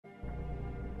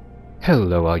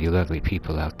Hello all you lovely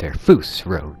people out there, Foos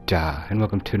Roda, and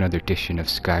welcome to another edition of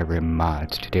Skyrim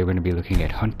Mods. Today we're going to be looking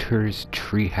at Hunter's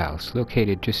Treehouse,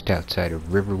 located just outside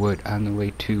of Riverwood on the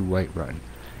way to Whiterun.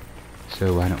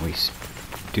 So why don't we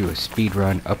do a speed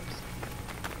run up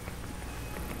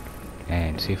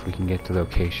and see if we can get the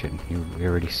location. You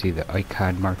already see the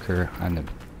icon marker on the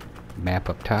map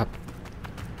up top.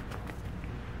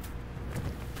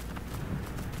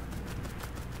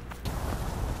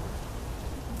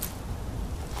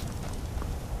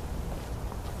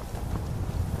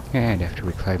 And after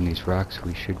we climb these rocks,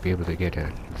 we should be able to get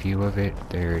a view of it.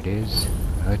 There it is,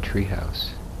 a treehouse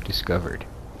discovered.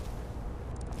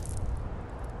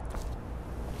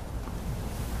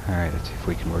 Alright, let's see if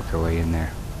we can work our way in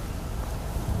there.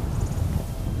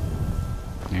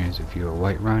 There's a view of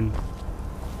Whiterun.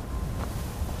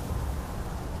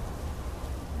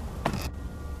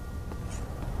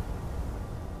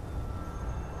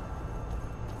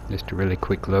 Just a really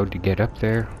quick load to get up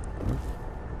there.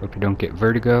 Hope you don't get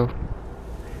vertigo.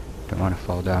 Don't want to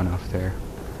fall down off there.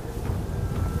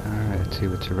 Alright, let's see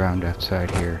what's around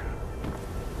outside here.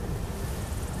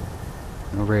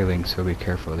 No railings, so be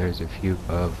careful. There's a view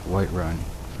of Whiterun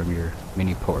from your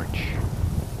mini porch.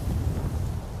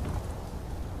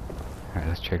 Alright,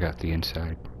 let's check out the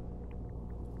inside.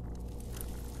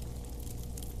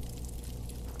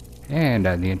 And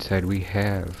on the inside we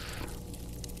have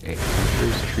a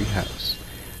Hunter's Treehouse.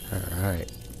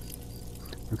 Alright.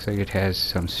 Looks like it has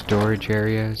some storage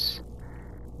areas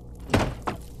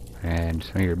and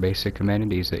some of your basic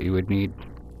amenities that you would need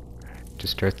to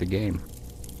start the game.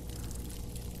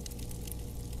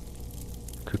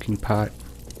 Cooking pot.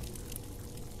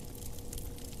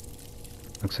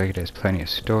 Looks like it has plenty of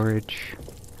storage.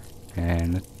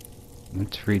 And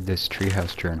let's read this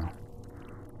Treehouse journal.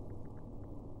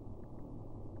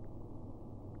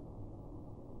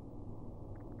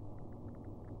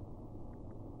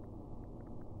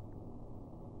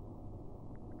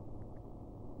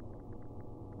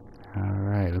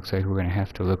 Alright, looks like we're going to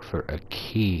have to look for a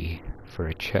key for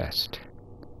a chest.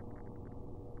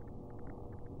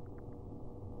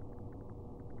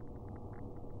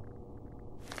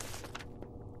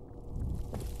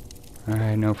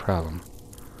 Alright, no problem.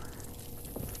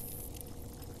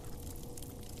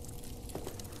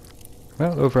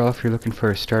 Well, overall, if you're looking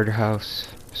for a starter house,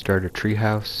 starter tree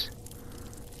house,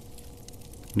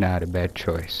 not a bad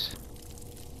choice.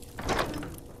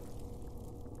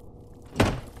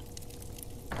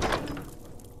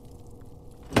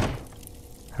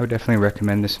 I would definitely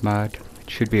recommend this mod. It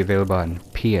should be available on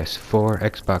ps4,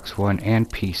 Xbox One, and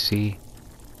PC.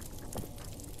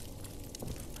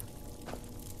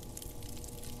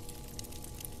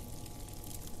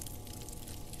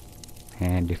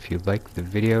 And if you like the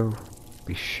video,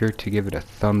 be sure to give it a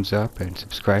thumbs up and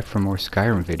subscribe for more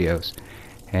Skyrim videos.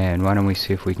 And why don't we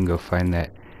see if we can go find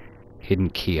that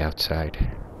hidden key outside.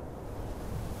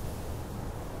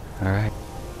 Alright.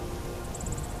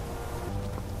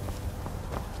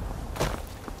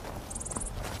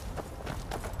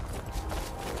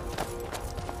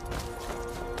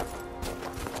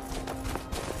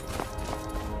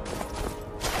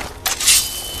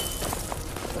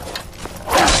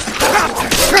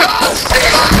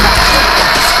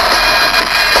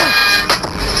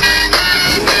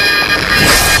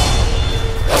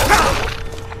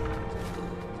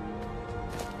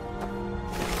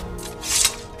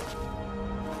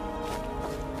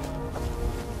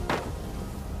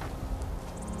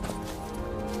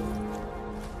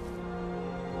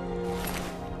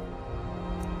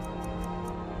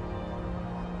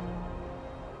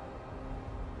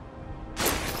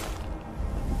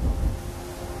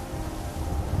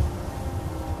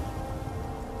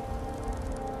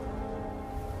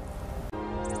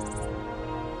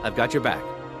 I've got your back.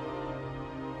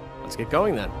 Let's get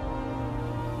going then.